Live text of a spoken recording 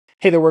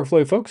Hey there,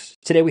 Workflowy folks.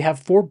 Today we have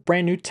 4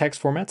 brand new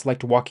text formats I'd like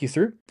to walk you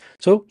through.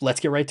 So let's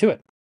get right to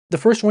it. The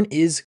first one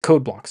is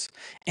code blocks.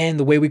 And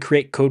the way we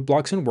create code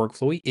blocks in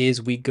Workflowy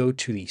is we go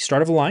to the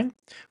start of a line,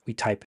 we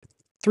type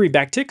 3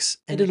 backticks,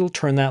 and it'll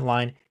turn that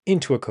line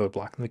into a code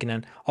block. And we can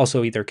then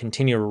also either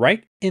continue to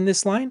write in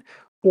this line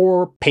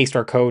or paste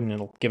our code and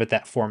it'll give it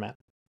that format.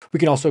 We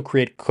can also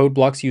create code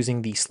blocks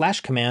using the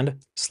slash command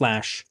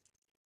slash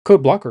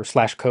code block or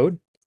slash code.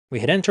 We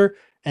hit enter,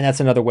 and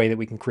that's another way that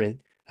we can create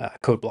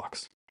code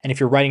blocks. And if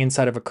you're writing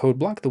inside of a code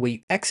block, the way you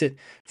exit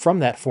from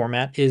that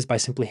format is by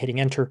simply hitting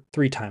enter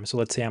 3 times. So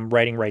let's say I'm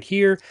writing right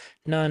here,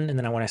 none, and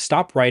then I want to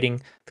stop writing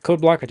the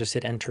code block. I just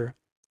hit enter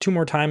 2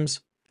 more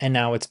times, and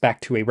now it's back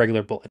to a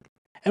regular bullet.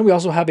 And we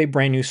also have a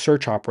brand new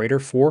search operator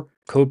for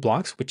code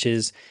blocks, which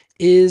is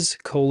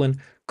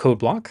code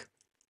block.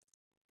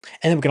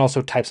 And then we can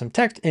also type some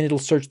text, and it'll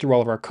search through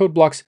all of our code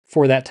blocks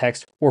for that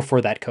text or for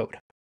that code.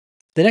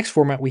 The next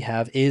format we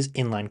have is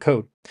inline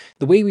code.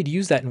 The way we'd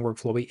use that in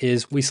Workflowy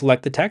is we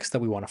select the text that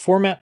we want to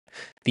format,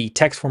 the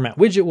text format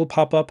widget will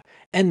pop up,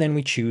 and then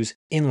we choose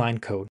inline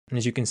code. And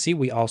as you can see,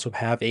 we also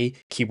have a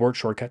keyboard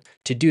shortcut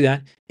to do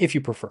that if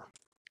you prefer.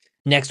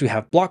 Next, we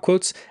have block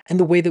quotes, and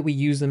the way that we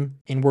use them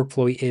in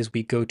Workflowy is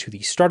we go to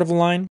the start of a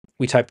line,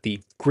 we type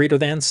the greater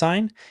than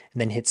sign, and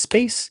then hit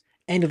space,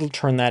 and it'll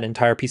turn that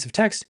entire piece of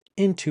text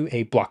into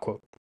a block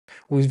quote.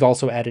 We've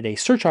also added a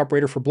search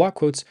operator for block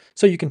quotes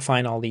so you can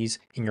find all these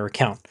in your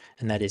account,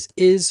 and that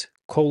is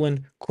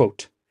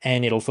quote,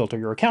 and it'll filter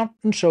your account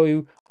and show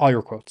you all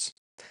your quotes.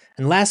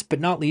 And last but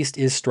not least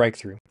is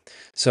Strikethrough.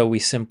 So we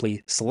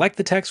simply select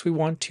the text we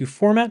want to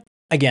format.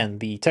 Again,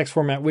 the text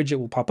format widget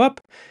will pop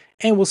up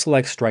and we'll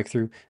select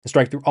Strikethrough. And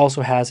Strikethrough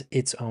also has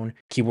its own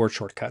keyboard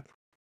shortcut.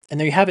 And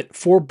there you have it,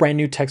 4 brand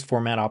new text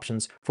format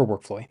options for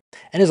Workflowy.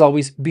 And as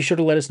always, be sure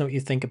to let us know what you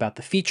think about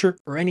the feature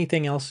or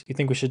anything else you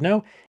think we should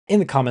know in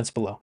the comments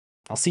below.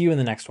 I'll see you in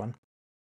the next one.